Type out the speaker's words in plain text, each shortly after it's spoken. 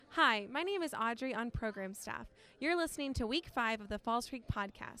Hi, my name is Audrey on program staff. You're listening to Week 5 of the Falls Creek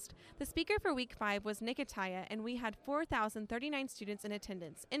podcast. The speaker for Week 5 was Atiya, and we had 4,039 students in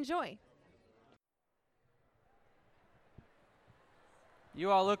attendance. Enjoy. You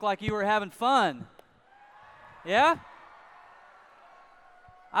all look like you were having fun. Yeah?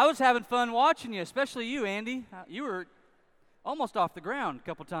 I was having fun watching you, especially you, Andy. You were almost off the ground a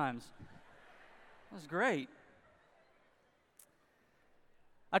couple times. That was great.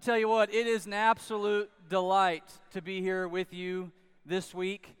 I tell you what, it is an absolute delight to be here with you this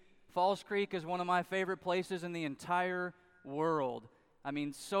week. Falls Creek is one of my favorite places in the entire world. I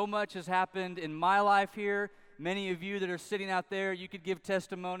mean, so much has happened in my life here. Many of you that are sitting out there, you could give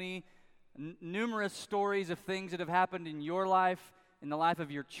testimony, numerous stories of things that have happened in your life, in the life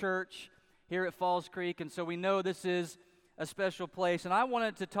of your church here at Falls Creek. And so we know this is a special place. And I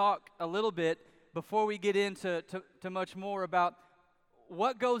wanted to talk a little bit before we get into much more about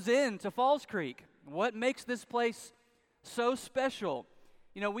what goes into Falls Creek, what makes this place so special.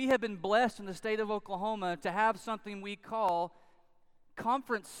 You know, we have been blessed in the state of Oklahoma to have something we call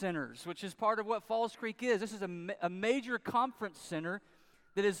conference centers, which is part of what Falls Creek is. This is a major conference center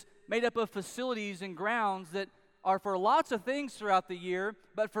that is made up of facilities and grounds that are for lots of things throughout the year,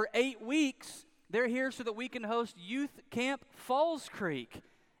 but for 8 weeks, they're here so that we can host Youth Camp Falls Creek.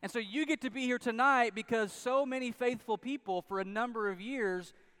 And so you get to be here tonight because so many faithful people for a number of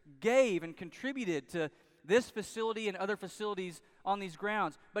years gave and contributed to this facility and other facilities on these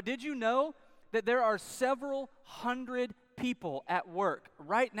grounds. But did you know that there are several hundred people at work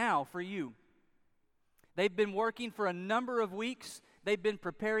right now for you? They've been working for a number of weeks. They've been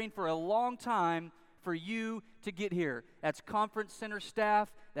preparing for a long time for you to get here. That's conference center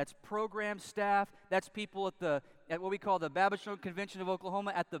staff, that's program staff, that's people at what we call the Baptist Convention of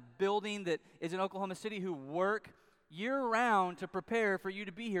Oklahoma, at the building that is in Oklahoma City, who work year-round to prepare for you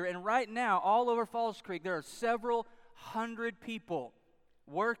to be here. And right now, all over Falls Creek, there are several hundred people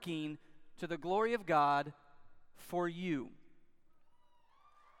working to the glory of God for you.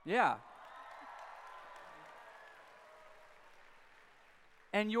 Yeah.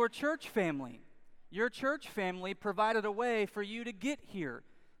 And your church family provided a way for you to get here.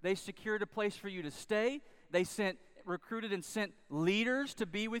 They secured a place for you to stay. They recruited and sent leaders to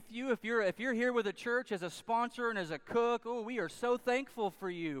be with you. If you're here with a church as a sponsor and as a cook, we are so thankful for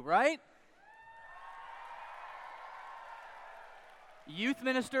you, right? Youth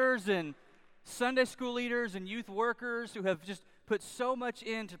ministers and Sunday school leaders and youth workers who have just put so much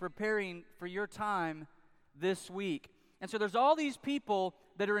into preparing for your time this week. And so there's all these people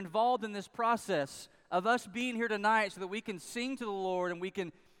that are involved in this process of us being here tonight so that we can sing to the Lord and we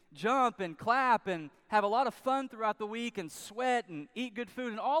can jump and clap and have a lot of fun throughout the week and sweat and eat good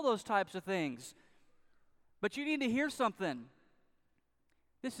food and all those types of things. But you need to hear something.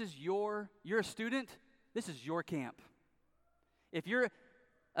 You're a student, this is your camp. If you're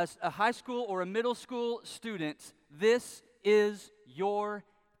a high school or a middle school student, this is your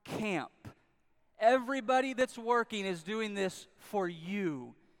camp. Everybody that's working is doing this for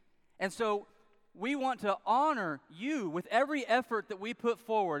you. And so we want to honor you with every effort that we put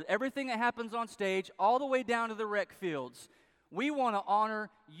forward, everything that happens on stage, all the way down to the rec fields. We want to honor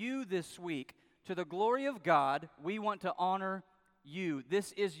you this week. To the glory of God, we want to honor you.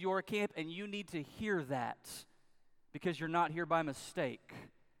 This is your camp, and you need to hear that because you're not here by mistake.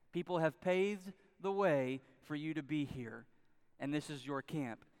 People have paved the way for you to be here, and this is your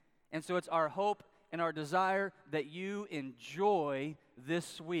camp. And so it's our hope and our desire that you enjoy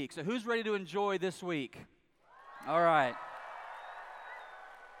this week. So who's ready to enjoy this week? All right.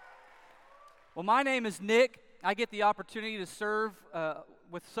 Well, my name is Nick. I get the opportunity to serve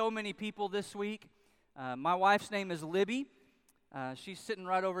with so many people this week. My wife's name is Libby. She's sitting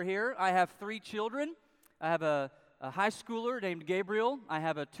right over here. I have 3 children. I have a high schooler named Gabriel. I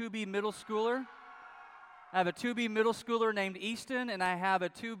have a 2B middle schooler. I have a 2B middle schooler named Easton, and I have a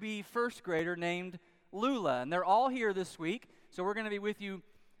 2B first grader named Lula. And they're all here this week, so we're going to be with you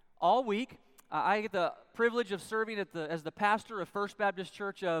all week. I get the privilege of serving as the pastor of First Baptist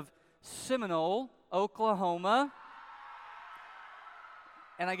Church of Seminole, Oklahoma.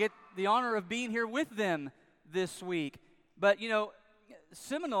 And I get the honor of being here with them this week. But, you know,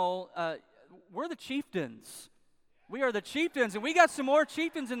 Seminole, we're the chieftains. We are the chieftains, and we got some more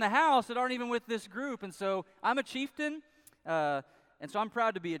chieftains in the house that aren't even with this group. And so I'm a chieftain, and so I'm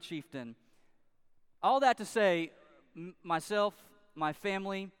proud to be a chieftain. All that to say, myself, my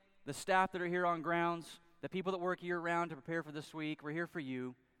family, the staff that are here on grounds, the people that work year-round to prepare for this week, we're here for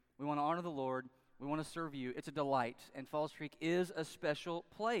you. We want to honor the Lord. We want to serve you. It's a delight, and Falls Creek is a special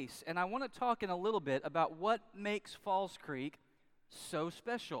place. And I want to talk in a little bit about what makes Falls Creek so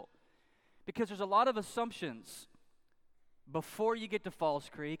special? Because there's a lot of assumptions before you get to Falls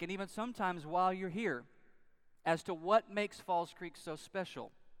Creek, and even sometimes while you're here, as to what makes Falls Creek so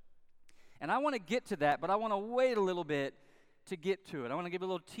special. And I want to get to that, but I want to wait a little bit to get to it. I want to give a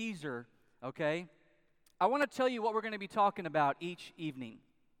little teaser, okay? I want to tell you what we're going to be talking about each evening.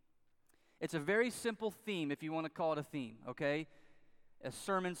 It's a very simple theme, if you want to call it a theme, okay? A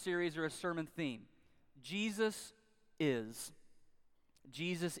sermon series or a sermon theme. Jesus is.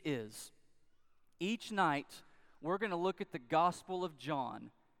 Jesus is. Each night, we're going to look at the Gospel of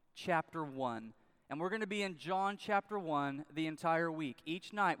John, chapter 1. And we're going to be in John chapter 1 the entire week.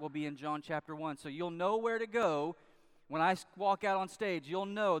 Each night we'll be in John chapter 1. So you'll know where to go. When I walk out on stage, you'll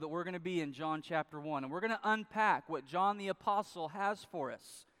know that we're going to be in John chapter 1. And we're going to unpack what John the Apostle has for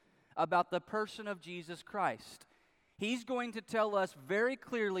us about the person of Jesus Christ. He's going to tell us very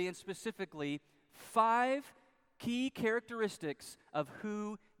clearly and specifically 5 key characteristics of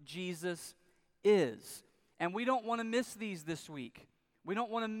who Jesus is. And we don't want to miss these this week. We don't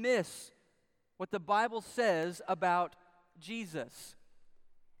want to miss what the Bible says about Jesus.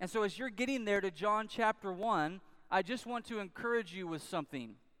 And so as you're getting there to John chapter 1, I just want to encourage you with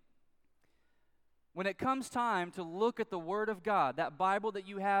something. When it comes time to look at the Word of God, that Bible that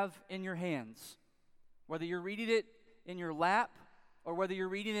you have in your hands, whether you're reading it in your lap or whether you're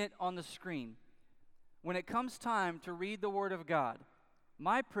reading it on the screen, when it comes time to read the Word of God,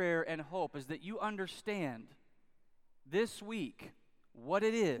 my prayer and hope is that you understand this week what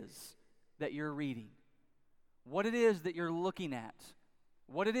it is that you're reading, what it is that you're looking at,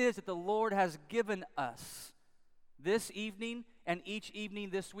 what it is that the Lord has given us this evening and each evening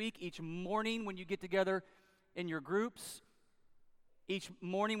this week, each morning when you get together in your groups, each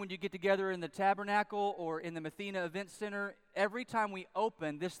morning when you get together in the tabernacle or in the Mathena Event Center. Every time we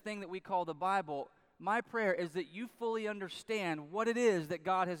open this thing that we call the Bible, my prayer is that you fully understand what it is that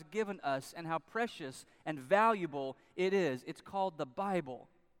God has given us and how precious and valuable it is. It's called the Bible.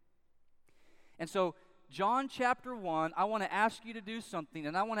 And so, John chapter 1, I want to ask you to do something,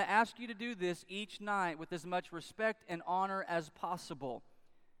 and I want to ask you to do this each night with as much respect and honor as possible.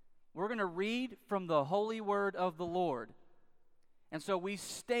 We're going to read from the holy word of the Lord. And so we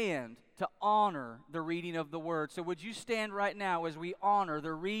stand to honor the reading of the word. So would you stand right now as we honor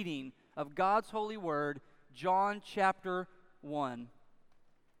the reading of God's holy word, John chapter 1.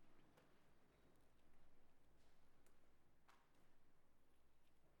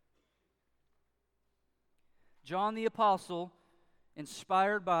 John the Apostle,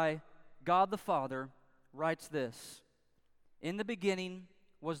 inspired by God the Father, writes this: "In the beginning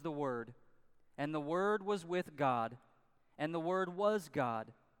was the Word, and the Word was with God, and the Word was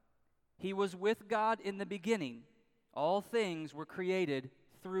God. He was with God in the beginning. All things were created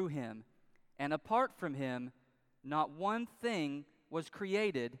through Him, and apart from Him, not one thing was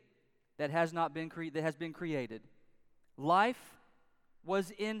created that has been created. Life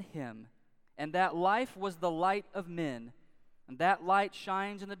was in Him, and that life was the light of men. And that light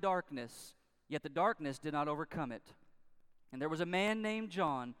shines in the darkness, yet the darkness did not overcome it. And there was a man named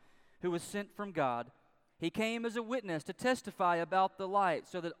John who was sent from God. He came as a witness to testify about the light,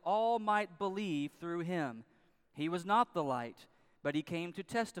 so that all might believe through him. He was not the light, but he came to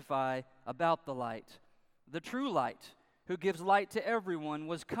testify about the light. The true light, who gives light to everyone,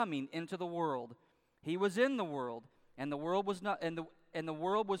 was coming into the world. He was in the world, and the world was not, and the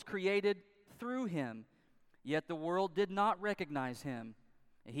world was created through him, yet the world did not recognize him.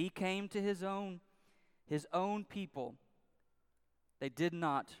 He came to his own people. They did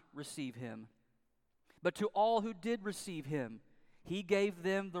not receive him. But to all who did receive him, he gave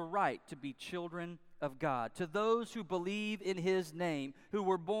them the right to be children of God, to those who believe in his name, who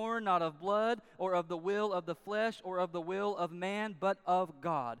were born not of blood, or of the will of the flesh, or of the will of man, but of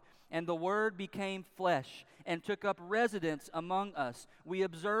God. And the Word became flesh and took up residence among us. We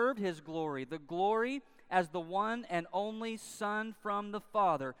observed his glory, the glory as the one and only Son from the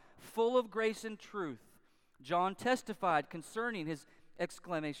Father, full of grace and truth. John testified concerning his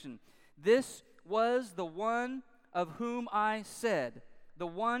exclamation, "This was the one of whom I said, 'The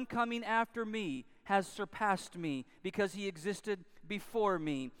one coming after me has surpassed me, because he existed before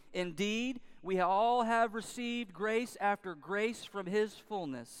me.' Indeed, we all have received grace after grace from his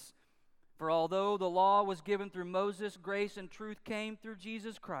fullness. For although the law was given through Moses, grace and truth came through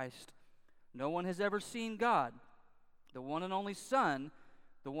Jesus Christ. No one has ever seen God, the one and only Son,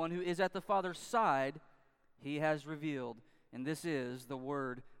 the one who is at the Father's side, he has revealed." And this is the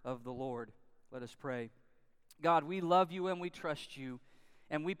word of the Lord. Let us pray. God, we love you and we trust you.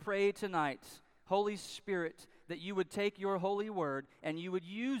 And we pray tonight, Holy Spirit, that you would take your holy word and you would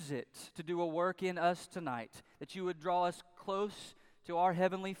use it to do a work in us tonight, that you would draw us close to our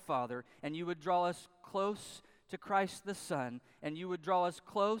Heavenly Father, and you would draw us close to Christ the Son, and you would draw us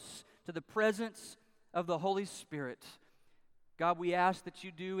close to the presence of the Holy Spirit. God, we ask that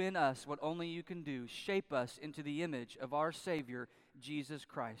you do in us what only you can do. Shape us into the image of our Savior, Jesus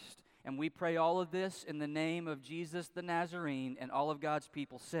Christ. And we pray all of this in the name of Jesus the Nazarene, and all of God's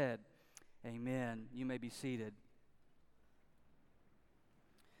people said, amen. You may be seated.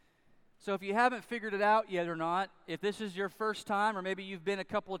 So if you haven't figured it out yet or not, if this is your first time, or maybe you've been a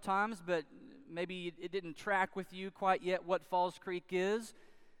couple of times, but maybe it didn't track with you quite yet what Falls Creek is,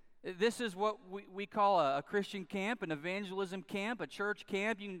 this is what we call a Christian camp, an evangelism camp, a church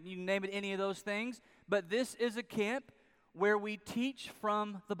camp. You can name it any of those things. But this is a camp where we teach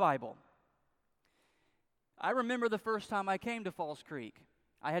from the Bible. I remember the first time I came to Falls Creek.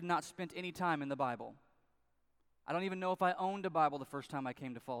 I had not spent any time in the Bible. I don't even know if I owned a Bible the first time I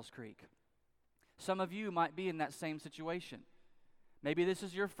came to Falls Creek. Some of you might be in that same situation. Maybe this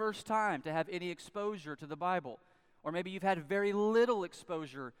is your first time to have any exposure to the Bible. Or maybe you've had very little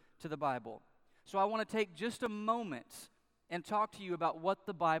exposure to the Bible. So I want to take just a moment and talk to you about what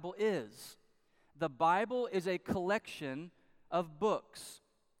the Bible is. The Bible is a collection of books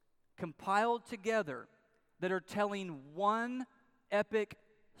compiled together that are telling one epic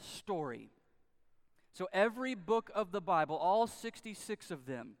story. So every book of the Bible, all 66 of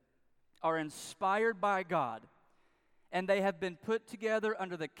them, are inspired by God, and they have been put together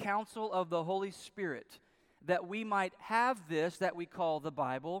under the counsel of the Holy Spirit, that we might have this that we call the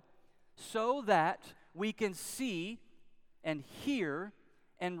Bible, so that we can see and hear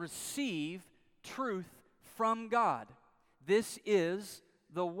and receive truth from God. This is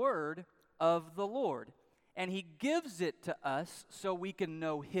the word of the Lord, and He gives it to us so we can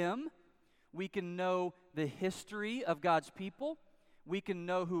know Him, we can know the history of God's people, we can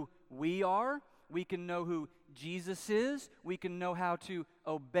know who we are, we can know who Jesus is, we can know how to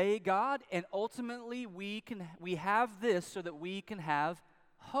obey God, and ultimately we have this so that we can have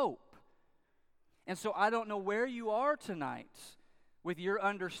hope. And so I don't know where you are tonight with your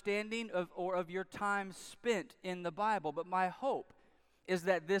understanding of your time spent in the Bible, but my hope is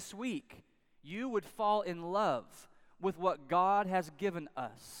that this week you would fall in love with what God has given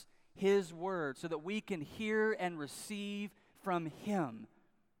us, His Word, so that we can hear and receive from Him.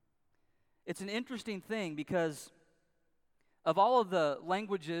 It's an interesting thing because of all of the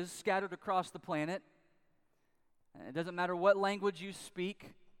languages scattered across the planet, it doesn't matter what language you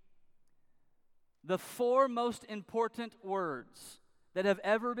speak, the four most important words that have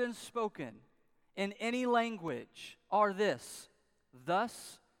ever been spoken in any language are this: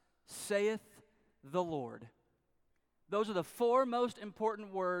 thus saith the Lord. Those are the four most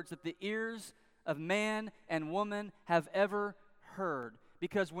important words that the ears of man and woman have ever heard.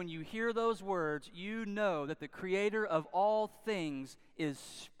 Because when you hear those words, you know that the Creator of all things is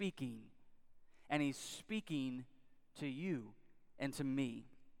speaking. And He's speaking to you and to me.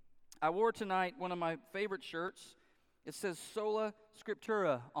 I wore tonight one of my favorite shirts. It says Sola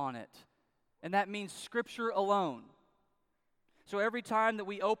Scriptura on it. And that means Scripture alone. So every time that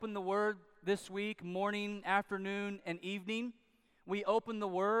we open the Word this week, morning, afternoon, and evening, we open the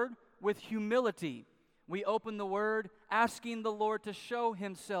Word with humility. We open the Word asking the Lord to show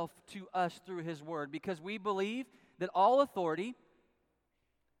Himself to us through His Word, because we believe that all authority,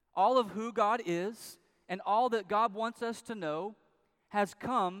 all of who God is, and all that God wants us to know has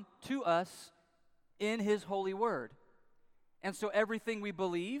come to us in His holy Word. And so everything we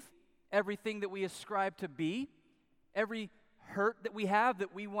believe, everything that we ascribe to be, every hurt that we have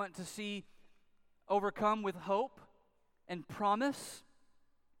that we want to see overcome with hope and promise,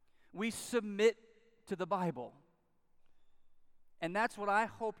 we submit to the Bible. And that's what I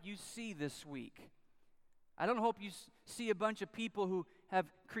hope you see this week. I don't hope you see a bunch of people who have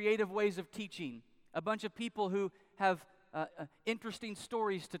creative ways of teaching, a bunch of people who have interesting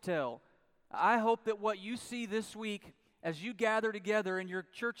stories to tell. I hope that what you see this week as you gather together in your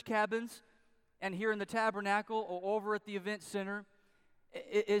church cabins and here in the tabernacle or over at the event center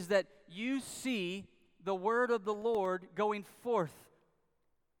is that you see the word of the Lord going forth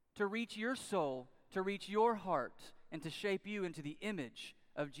to reach your soul, to reach your heart, and to shape you into the image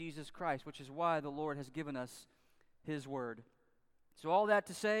of Jesus Christ, which is why the Lord has given us His Word. So all that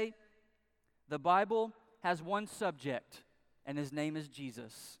to say, the Bible has one subject, and His name is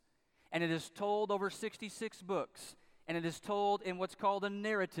Jesus. And it is told over 66 books, and it is told in what's called a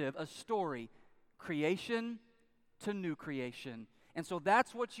narrative, a story, creation to new creation. And so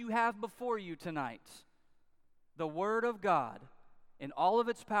that's what you have before you tonight. The Word of God, in all of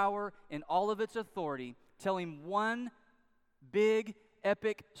its power, in all of its authority, telling one big,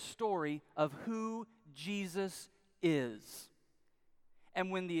 epic story of who Jesus is. And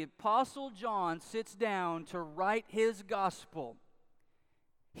when the Apostle John sits down to write his gospel,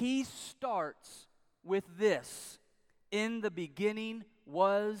 he starts with this: in the beginning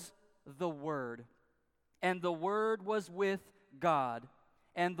was the Word, and the Word was with God,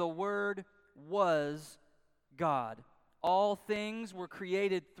 and the Word was God. All things were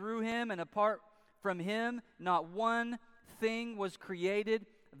created through him, and apart from him, not one thing was created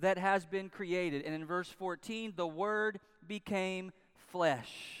that has been created. And in verse 14, the Word became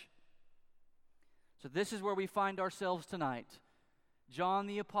flesh. So this is where we find ourselves tonight. John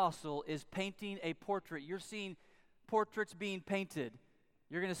the Apostle is painting a portrait. You're seeing portraits being painted.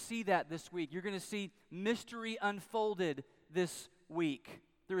 You're going to see that this week. You're going to see mystery unfolded this week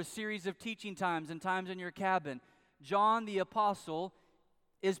through a series of teaching times and times in your cabin. John the Apostle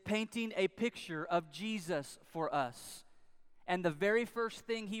is painting a picture of Jesus for us. And the very first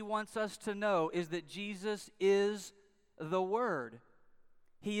thing he wants us to know is that Jesus is the Word.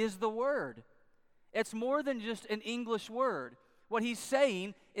 He is the Word. It's more than just an English word. What he's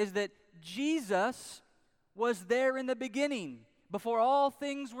saying is that Jesus was there in the beginning. Before all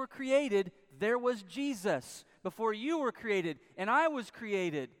things were created, there was Jesus. Before you were created and I was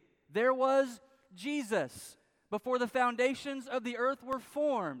created, there was Jesus. Before the foundations of the earth were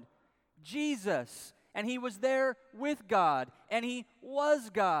formed, Jesus. And he was there with God, and he was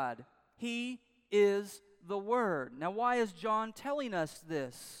God. He is the Word. Now, why is John telling us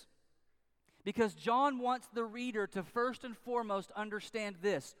this? Because John wants the reader to first and foremost understand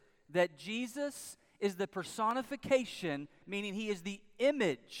this, that Jesus is the personification, meaning he is the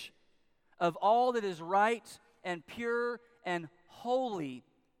image of all that is right and pure and holy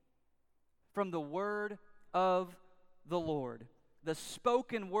from the Word of the Lord. The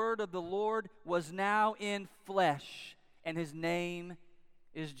spoken word of the Lord was now in flesh, and his name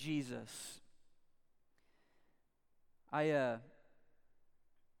is Jesus. I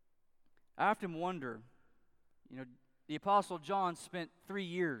often wonder, the Apostle John spent 3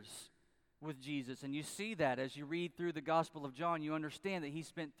 years with Jesus, and you see that as you read through the Gospel of John. You understand that he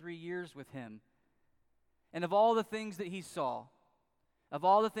spent 3 years with him. And of all the things that he saw, of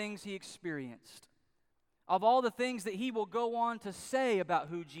all the things he experienced, of all the things that he will go on to say about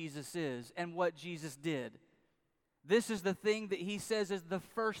who Jesus is and what Jesus did, this is the thing that he says is the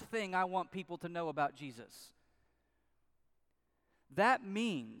first thing I want people to know about Jesus. That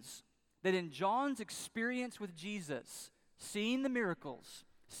means that in John's experience with Jesus, seeing the miracles,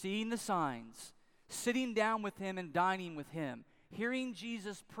 seeing the signs, sitting down with him and dining with him, hearing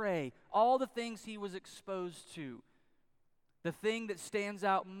Jesus pray, all the things he was exposed to, the thing that stands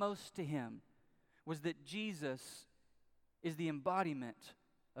out most to him was that Jesus is the embodiment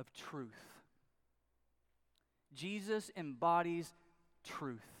of truth. Jesus embodies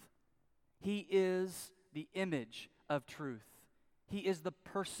truth. He is the image of truth. He is the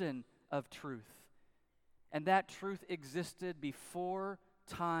person of truth. And that truth existed before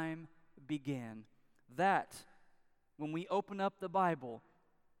time began. That, when we open up the Bible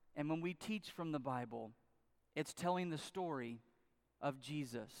and when we teach from the Bible, it's telling the story of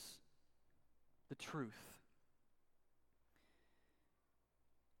Jesus, the truth.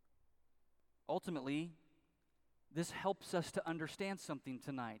 Ultimately, this helps us to understand something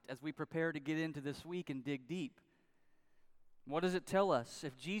tonight as we prepare to get into this week and dig deep. What does it tell us?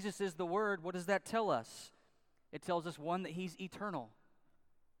 If Jesus is the Word, what does that tell us? It tells us, one, that he's eternal.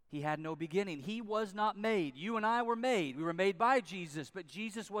 He had no beginning. He was not made. You and I were made. We were made by Jesus, but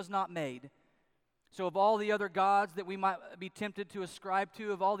Jesus was not made. So of all the other gods that we might be tempted to ascribe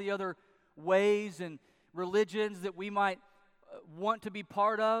to, of all the other ways and religions that we might want to be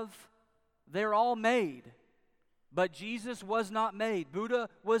part of, they're all made. But Jesus was not made. Buddha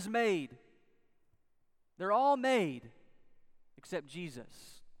was made. They're all made except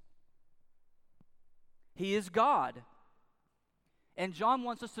Jesus. He is God. And John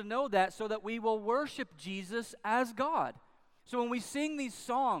wants us to know that so that we will worship Jesus as God. So when we sing these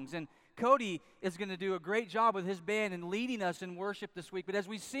songs, and Cody is going to do a great job with his band in leading us in worship this week, but as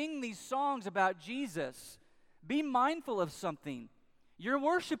we sing these songs about Jesus, be mindful of something. You're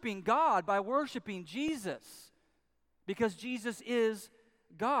worshiping God by worshiping Jesus, because Jesus is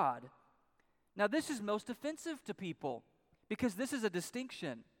God. Now, this is most offensive to people, because this is a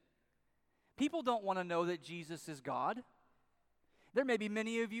distinction. People don't want to know that Jesus is God. There may be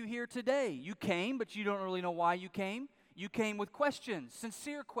many of you here today. You came, but you don't really know why you came. You came with questions,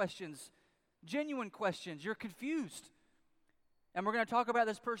 sincere questions, genuine questions. You're confused. And we're going to talk about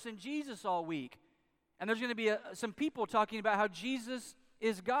this person, Jesus, all week. And there's going to be some people talking about how Jesus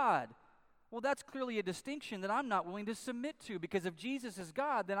is God. Well, that's clearly a distinction that I'm not willing to submit to, because if Jesus is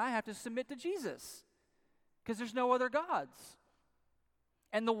God, then I have to submit to Jesus, because there's no other gods.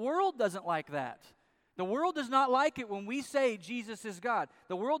 And the world doesn't like that. The world does not like it when we say Jesus is God.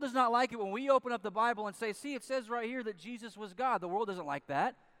 The world does not like it when we open up the Bible and say, see, it says right here that Jesus was God. The world doesn't like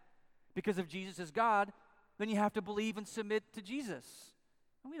that. Because if Jesus is God, then you have to believe and submit to Jesus.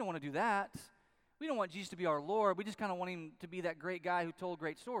 And we don't want to do that. We don't want Jesus to be our Lord. We just kind of want him to be that great guy who told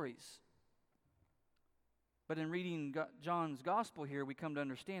great stories. But in reading John's gospel here, we come to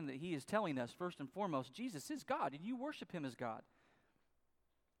understand that he is telling us, first and foremost, Jesus is God, and you worship him as God.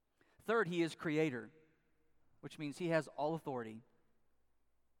 Third, he is creator, which means he has all authority.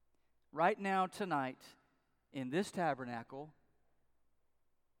 Right now, tonight, in this tabernacle,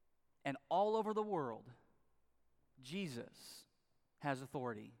 and all over the world, Jesus has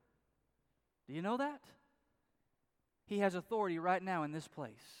authority. Do you know that? He has authority right now in this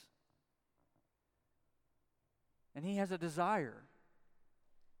place. And he has a desire.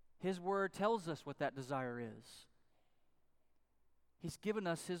 His word tells us what that desire is. He's given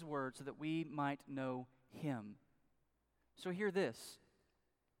us his word so that we might know him. So hear this.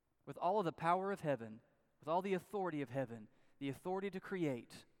 With all of the power of heaven, with all the authority of heaven, the authority to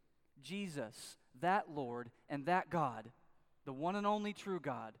create, Jesus, that Lord and that God, the one and only true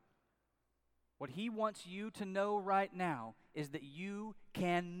God, what he wants you to know right now is that you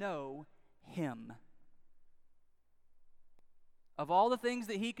can know him. Of all the things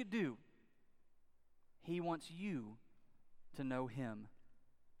that he could do, he wants you to know him.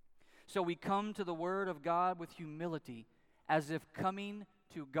 So we come to the Word of God with humility, as if coming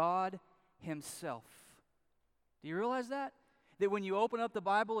to God himself. Do you realize that? That when you open up the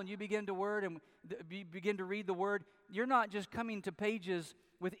Bible and you begin to begin to read the Word, you're not just coming to pages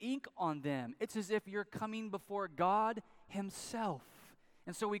with ink on them. It's as if you're coming before God himself.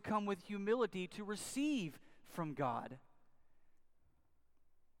 And so we come with humility to receive from God.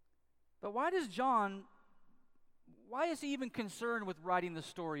 But why is he even concerned with writing the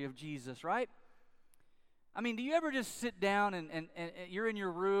story of Jesus, right? I mean, do you ever just sit down and you're in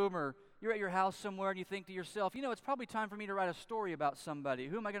your room or you're at your house somewhere and you think to yourself, it's probably time for me to write a story about somebody.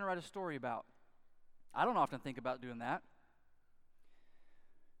 Who am I going to write a story about? I don't often think about doing that.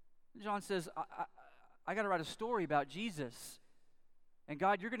 John says, I got to write a story about Jesus. And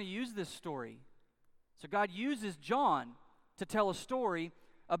God, you're going to use this story. So God uses John to tell a story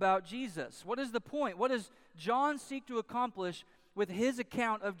about Jesus. What is the point? What does John seek to accomplish with his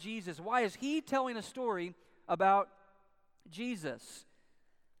account of Jesus? Why is he telling a story about Jesus?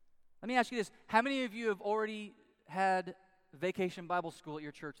 Let me ask you this. How many of you have already had vacation Bible school at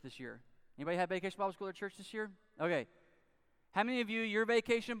your church this year? Anybody have vacation Bible school at your church this year? Okay. How many of you, your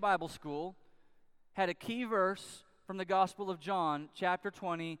vacation Bible school, had a key verse from the Gospel of John, chapter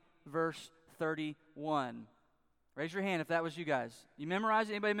 20, verse 31? Raise your hand if that was you guys. You memorize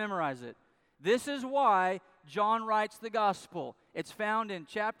it? Anybody memorize it? This is why John writes the gospel. It's found in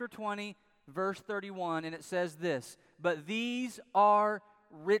chapter 20, verse 31, and it says this: "But these are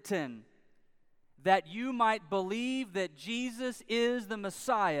written, that you might believe that Jesus is the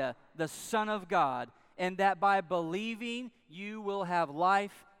Messiah, the Son of God, and that by believing you will have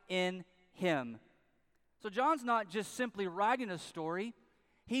life in him." So John's not just simply writing a story.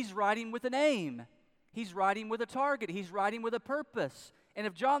 He's writing with an aim. He's writing with a target. He's writing with a purpose. And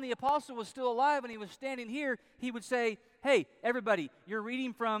if John the Apostle was still alive and he was standing here, he would say, hey, everybody, you're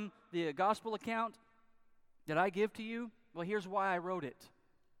reading from the gospel account that I give to you? Well, here's why I wrote it.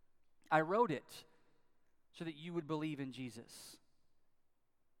 I wrote it so that you would believe in Jesus.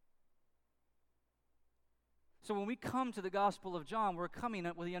 So when we come to the Gospel of John, we're coming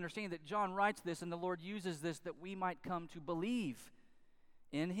up with the understanding that John writes this and the Lord uses this that we might come to believe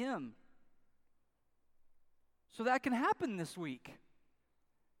in him. So that can happen this week.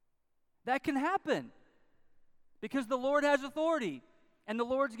 That can happen because the Lord has authority and the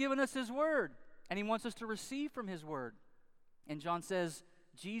Lord's given us his word and he wants us to receive from his word. And John says,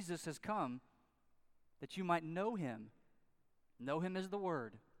 Jesus has come that you might know him. Know him as the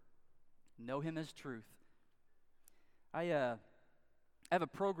word. Know him as truth. I have a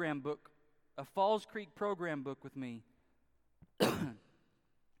program book, a Falls Creek program book with me from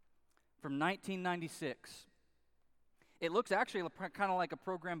 1996. It looks actually kind of like a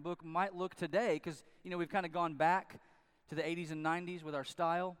program book might look today because, we've kind of gone back to the 80s and 90s with our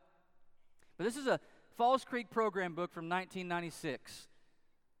style. But this is a Falls Creek program book from 1996.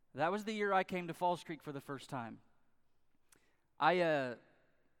 That was the year I came to Falls Creek for the first time. I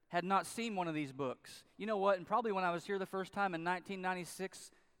had not seen one of these books. You know what? And probably when I was here the first time in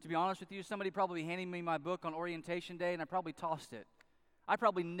 1996, to be honest with you, somebody probably handed me my book on orientation day and I probably tossed it. I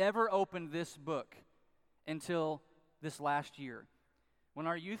probably never opened this book until this last year when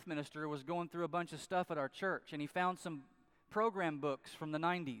our youth minister was going through a bunch of stuff at our church and he found some program books from the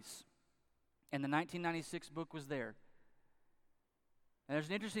 90s, and the 1996 book was there. And there's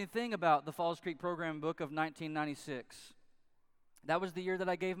an interesting thing about the Falls Creek program book of 1996. That was the year that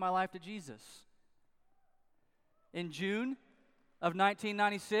I gave my life to Jesus. In June of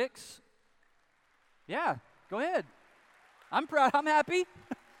 1996, yeah, go ahead. I'm proud, I'm happy.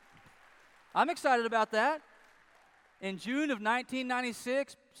 I'm excited about that. In June of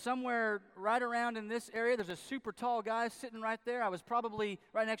 1996, somewhere right around in this area, there's a super tall guy sitting right there. I was probably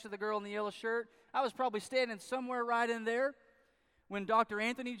right next to the girl in the yellow shirt. I was probably standing somewhere right in there when Dr.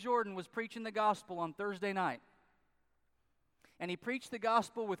 Anthony Jordan was preaching the gospel on Thursday night. And he preached the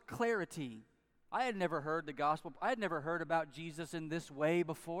gospel with clarity. I had never heard the gospel. I had never heard about Jesus in this way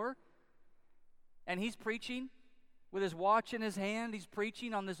before. And he's preaching with his watch in his hand. He's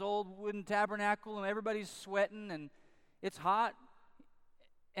preaching on this old wooden tabernacle, and everybody's sweating, and it's hot.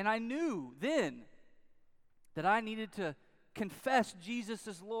 And I knew then that I needed to confess Jesus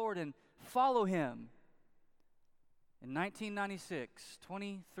as Lord and follow him. In 1996,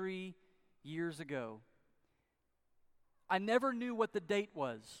 23 years ago, I never knew what the date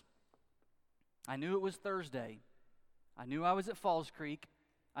was. I knew it was Thursday. I knew I was at Falls Creek.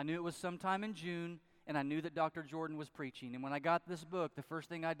 I knew it was sometime in June, and I knew that Dr. Jordan was preaching. And when I got this book, the first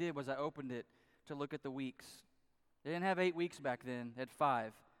thing I did was I opened it to look at the weeks. They didn't have 8 weeks back then, they had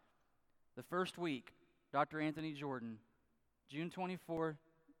 5. The first week, Dr. Anthony Jordan, June 24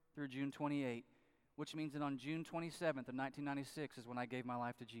 through June 28, which means that on June 27th of 1996 is when I gave my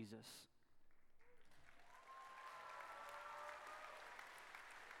life to Jesus.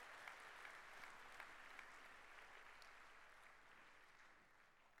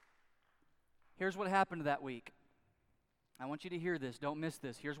 Here's what happened that week. I want you to hear this. Don't miss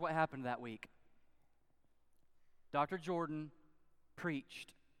this. Here's what happened that week. Dr. Jordan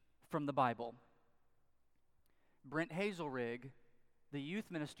preached from the Bible. Brent Hazelrig, the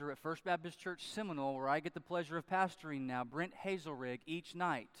youth minister at First Baptist Church Seminole, where I get the pleasure of pastoring now, Brent Hazelrig, each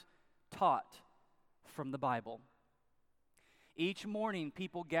night taught from the Bible. Each morning,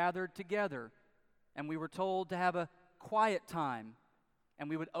 people gathered together, and we were told to have a quiet time. And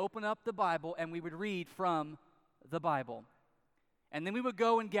we would open up the Bible and we would read from the Bible. And then we would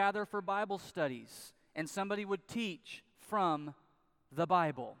go and gather for Bible studies, and somebody would teach from the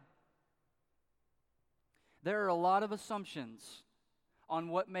Bible. There are a lot of assumptions on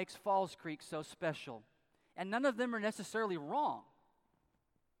what makes Falls Creek so special, and none of them are necessarily wrong.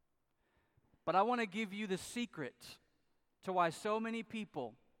 But I want to give you the secret to why so many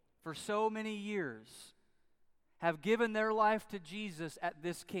people for so many years have given their life to Jesus at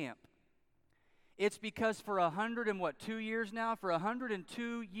this camp. It's because for 102 years now, for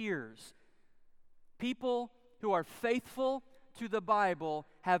 102 years, people who are faithful to the Bible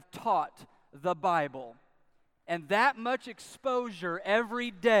have taught the Bible. And that much exposure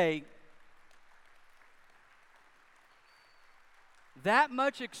every day, that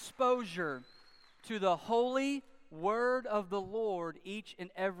much exposure to the holy Word of the Lord each and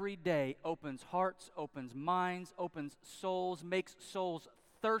every day opens hearts, opens minds, opens souls, makes souls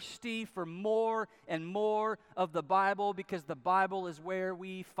thirsty for more and more of the Bible, because the Bible is where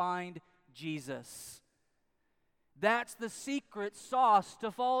we find Jesus. That's the secret sauce to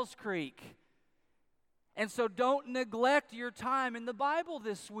Falls Creek. And so don't neglect your time in the Bible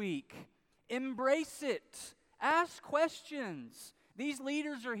this week. Embrace it. Ask questions. These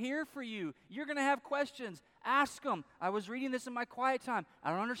leaders are here for you. You're going to have questions. Ask them. I was reading this in my quiet time. I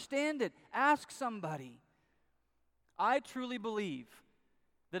don't understand it. Ask somebody. I truly believe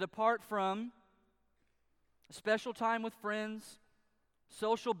that apart from special time with friends,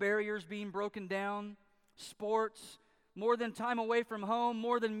 social barriers being broken down, sports, more than time away from home,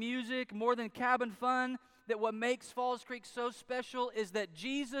 more than music, more than cabin fun, that what makes Falls Creek so special is that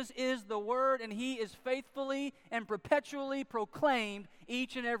Jesus is the Word, and He is faithfully and perpetually proclaimed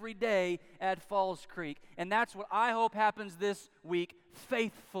each and every day at Falls Creek. And that's what I hope happens this week,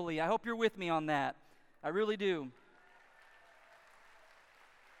 faithfully. I hope you're with me on that. I really do.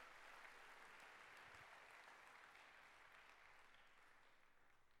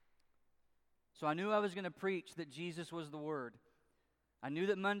 So I knew I was going to preach that Jesus was the Word. I knew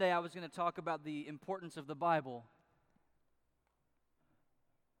that Monday I was going to talk about the importance of the Bible.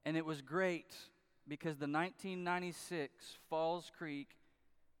 And it was great because the 1996 Falls Creek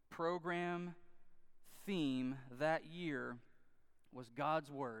program theme that year was God's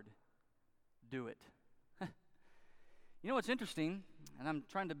Word. Do it. You know what's interesting, and I'm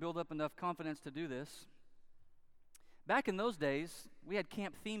trying to build up enough confidence to do this. Back in those days, we had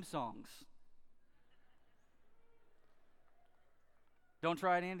camp theme songs. Don't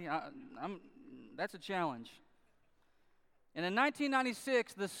try it, Andy. That's a challenge. And in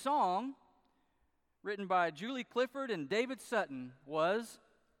 1996, the song, written by Julie Clifford and David Sutton, was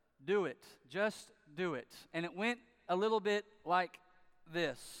Do It, Just Do It. And it went a little bit like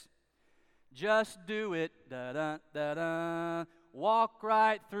this. Just do it, da-da, da-da. Walk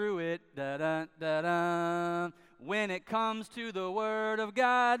right through it, da-da, da-da. When it comes to the Word of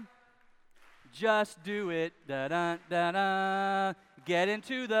God, just do it, da-da, da-da. Get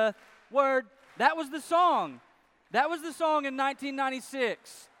into the Word. That was the song. That was the song in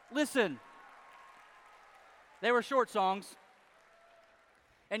 1996. Listen. They were short songs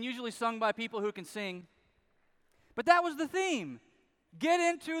and usually sung by people who can sing. But that was the theme. Get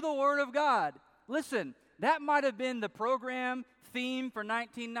into the Word of God. Listen, that might have been the program theme for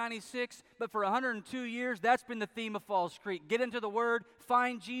 1996, but for 102 years, that's been the theme of Falls Creek. Get into the Word,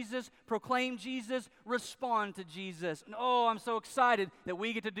 find Jesus, proclaim Jesus, respond to Jesus. And oh, I'm so excited that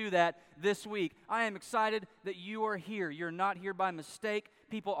we get to do that this week. I am excited that you are here. You're not here by mistake.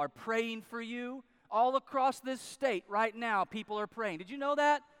 People are praying for you. All across this state right now, people are praying. Did you know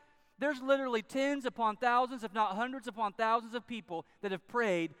that? There's literally tens upon thousands, if not hundreds upon thousands of people that have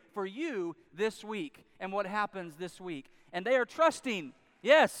prayed for you this week and what happens this week. And they are trusting,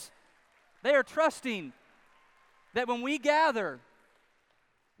 yes, they are trusting that when we gather,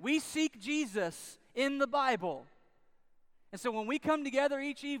 we seek Jesus in the Bible. And so when we come together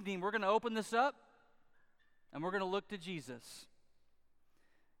each evening, we're going to open this up and we're going to look to Jesus.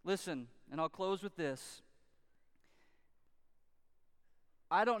 Listen, and I'll close with this.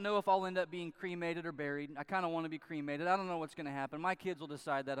 I don't know if I'll end up being cremated or buried. I kind of want to be cremated. I don't know what's going to happen. My kids will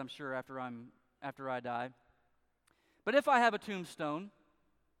decide that, I'm sure, after I die. But if I have a tombstone,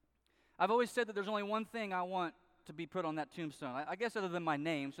 I've always said that there's only one thing I want to be put on that tombstone. I guess other than my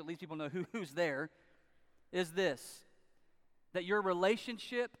name, so at least people know who's there, is this: that your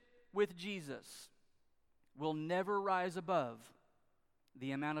relationship with Jesus will never rise above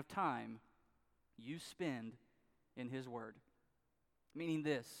the amount of time you spend in His Word. Meaning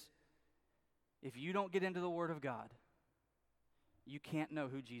this: if you don't get into the Word of God, you can't know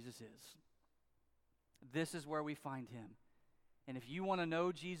who Jesus is. This is where we find Him. And if you want to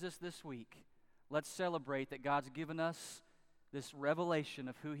know Jesus this week, let's celebrate that God's given us this revelation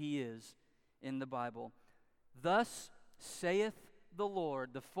of who He is in the Bible. Thus saith the Lord,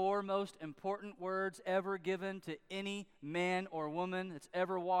 the four most important words ever given to any man or woman that's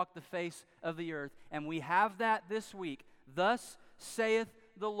ever walked the face of the earth. And we have that this week. Thus saith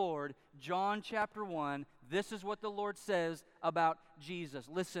the Lord, John chapter 1. This is what the Lord says about Jesus.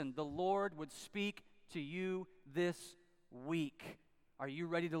 Listen, the Lord would speak to you this week. Are you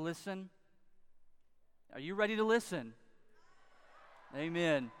ready to listen? Are you ready to listen?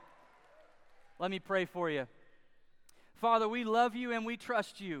 Amen. Let me pray for you. Father, we love you and we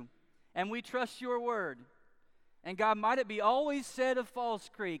trust you, and we trust your word. And God, might it be always said of Falls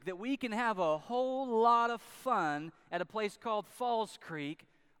Creek that we can have a whole lot of fun at a place called Falls Creek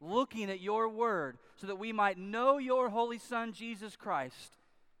looking at your word so that we might know your Holy Son, Jesus Christ,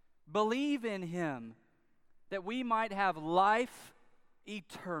 believe in Him, that we might have life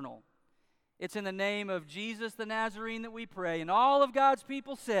eternal. It's in the name of Jesus the Nazarene that we pray. And all of God's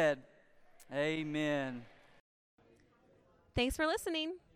people said, Amen. Thanks for listening.